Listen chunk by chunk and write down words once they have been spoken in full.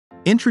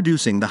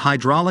Introducing the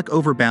Hydraulic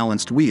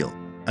Overbalanced Wheel,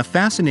 a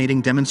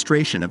fascinating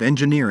demonstration of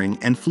engineering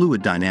and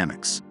fluid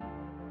dynamics.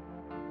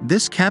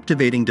 This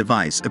captivating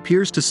device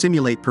appears to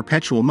simulate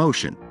perpetual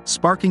motion,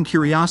 sparking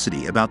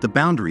curiosity about the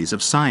boundaries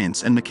of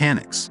science and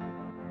mechanics.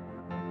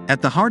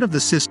 At the heart of the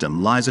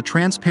system lies a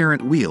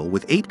transparent wheel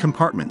with 8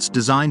 compartments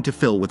designed to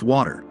fill with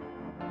water.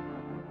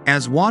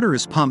 As water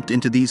is pumped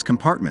into these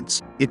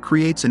compartments, it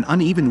creates an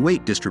uneven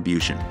weight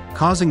distribution,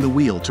 causing the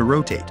wheel to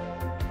rotate.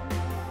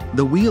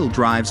 The wheel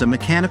drives a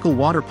mechanical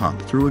water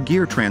pump through a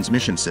gear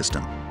transmission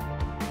system.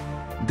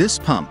 This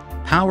pump,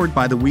 powered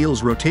by the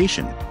wheel's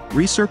rotation,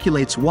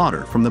 recirculates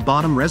water from the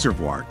bottom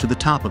reservoir to the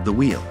top of the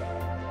wheel.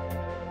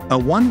 A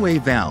one-way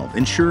valve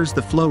ensures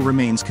the flow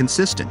remains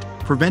consistent,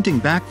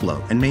 preventing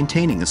backflow and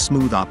maintaining a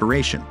smooth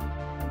operation.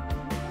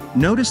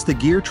 Notice the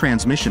gear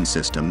transmission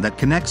system that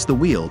connects the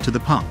wheel to the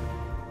pump.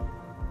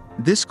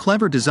 This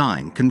clever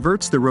design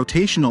converts the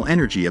rotational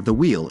energy of the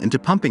wheel into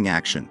pumping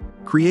action,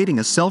 creating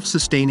a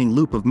self-sustaining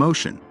loop of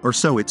motion, or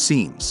so it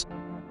seems.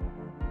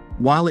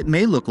 While it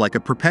may look like a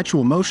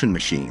perpetual motion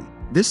machine,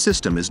 this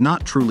system is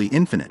not truly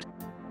infinite.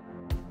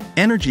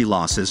 Energy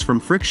losses from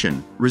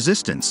friction,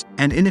 resistance,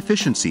 and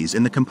inefficiencies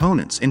in the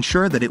components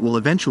ensure that it will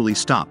eventually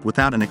stop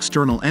without an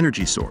external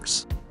energy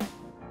source.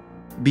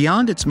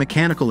 Beyond its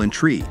mechanical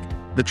intrigue,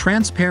 the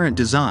transparent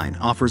design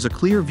offers a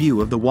clear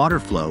view of the water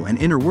flow and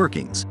inner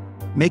workings,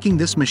 making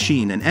this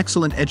machine an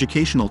excellent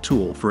educational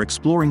tool for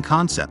exploring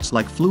concepts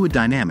like fluid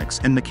dynamics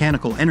and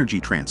mechanical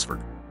energy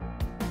transfer.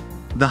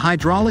 The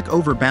Hydraulic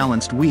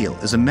Overbalanced Wheel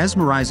is a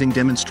mesmerizing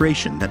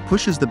demonstration that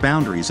pushes the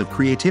boundaries of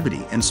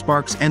creativity and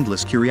sparks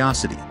endless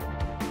curiosity.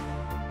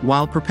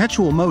 While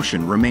perpetual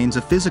motion remains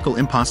a physical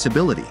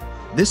impossibility,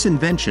 this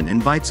invention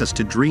invites us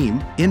to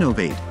dream,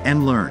 innovate,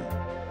 and learn.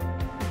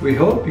 We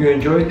hope you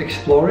enjoyed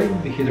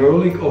exploring the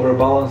Hydraulic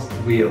Overbalanced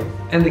Wheel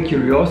and the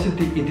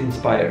curiosity it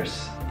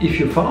inspires. If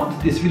you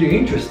found this video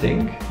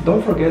interesting,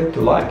 don't forget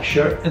to like,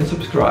 share and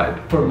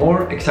subscribe for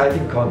more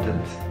exciting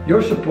content.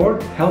 Your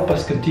support helps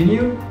us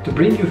continue to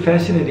bring you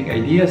fascinating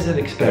ideas and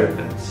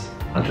experiments.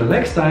 Until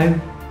next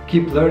time,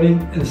 keep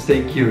learning and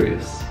stay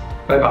curious.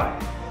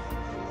 Bye-bye.